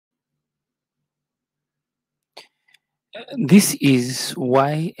This is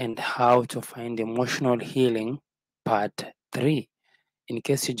why and how to find emotional healing, part 3. In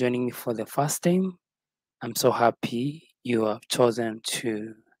case you're joining me for the first time, I'm so happy you have chosen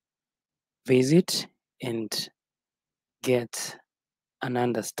to visit and get an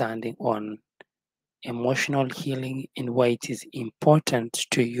understanding on emotional healing and why it is important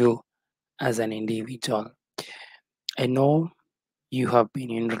to you as an individual. I know you have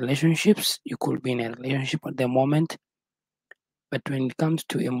been in relationships, you could be in a relationship at the moment, but when it comes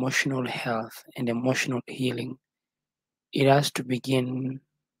to emotional health and emotional healing, it has to begin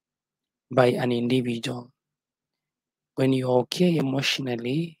by an individual. When you're okay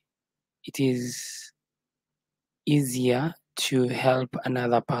emotionally, it is easier to help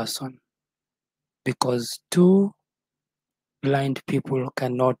another person because two blind people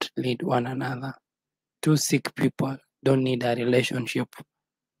cannot lead one another. Two sick people don't need a relationship.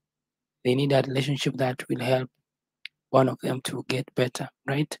 They need a relationship that will help one of them to get better,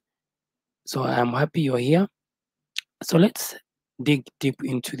 right? So I'm happy you're here. So let's dig deep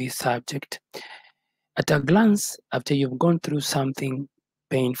into this subject. At a glance, after you've gone through something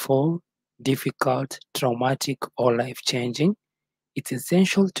painful, difficult, traumatic, or life changing, it's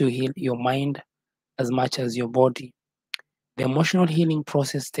essential to heal your mind as much as your body. The emotional healing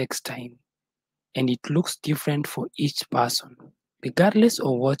process takes time and it looks different for each person. Regardless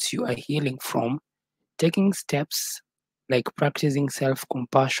of what you are healing from, taking steps like practicing self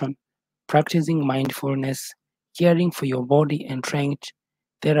compassion, practicing mindfulness, caring for your body, and trying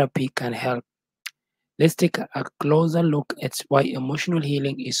therapy can help. Let's take a closer look at why emotional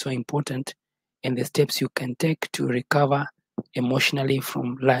healing is so important and the steps you can take to recover emotionally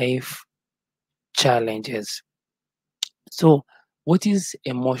from life challenges. So, what is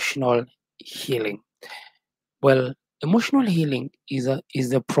emotional healing? Well, emotional healing is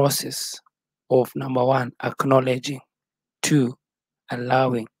the process of number one, acknowledging, two,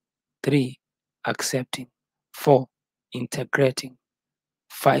 allowing, three, accepting, four, integrating,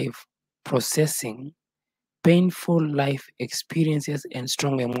 five, processing painful life experiences and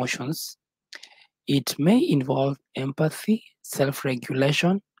strong emotions. It may involve empathy, self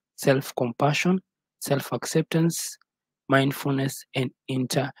regulation, self compassion, self acceptance, mindfulness, and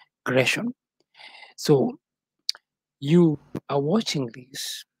integration. So, you are watching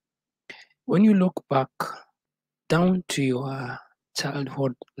this. When you look back down to your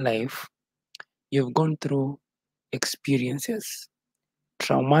childhood life, you've gone through experiences,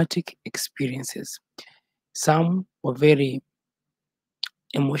 traumatic experiences. Some were very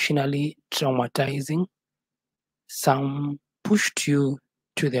emotionally traumatizing, some pushed you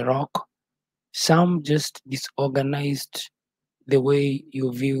to the rock, some just disorganized the way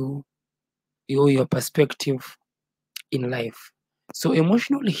you view your perspective in life. So,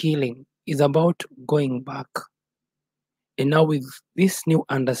 emotional healing is about going back. And now, with this new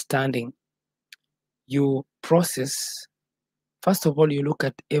understanding, you process, first of all, you look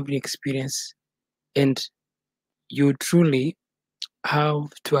at every experience and you truly have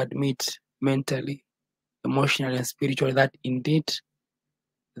to admit mentally, emotionally, and spiritually that indeed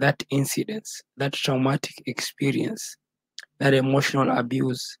that incident, that traumatic experience, that emotional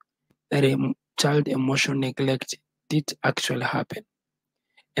abuse, that child emotional neglect did actually happen.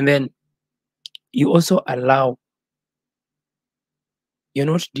 And then you also allow, you're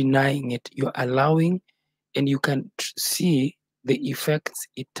not denying it, you're allowing, and you can see the effects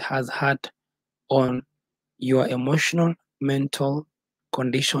it has had on your emotional, mental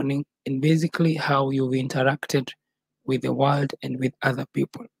conditioning, and basically how you've interacted with the world and with other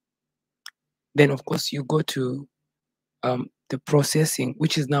people. Then, of course, you go to the processing,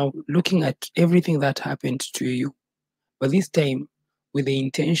 which is now looking at everything that happened to you, but this time with the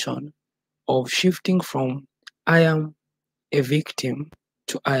intention of shifting from I am a victim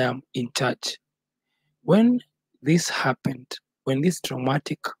to I am in charge. When this happened, when this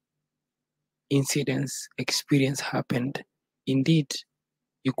traumatic incidents experience happened, indeed,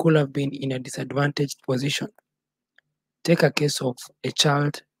 you could have been in a disadvantaged position. Take a case of a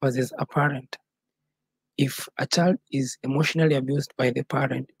child versus a parent. If a child is emotionally abused by the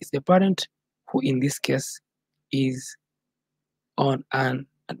parent, it's the parent who, in this case, is on an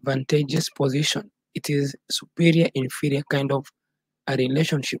advantageous position. It is superior, inferior kind of a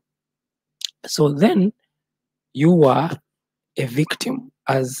relationship. So then you are a victim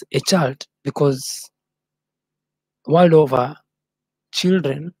as a child because world over,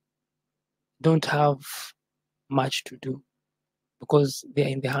 children don't have much to do because they are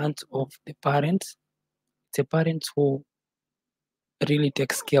in the hands of the parents. It's the parents who really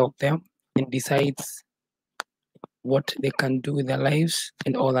takes care of them and decides what they can do with their lives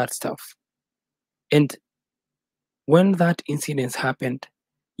and all that stuff. And when that incident happened,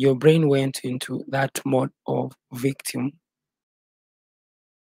 your brain went into that mode of victim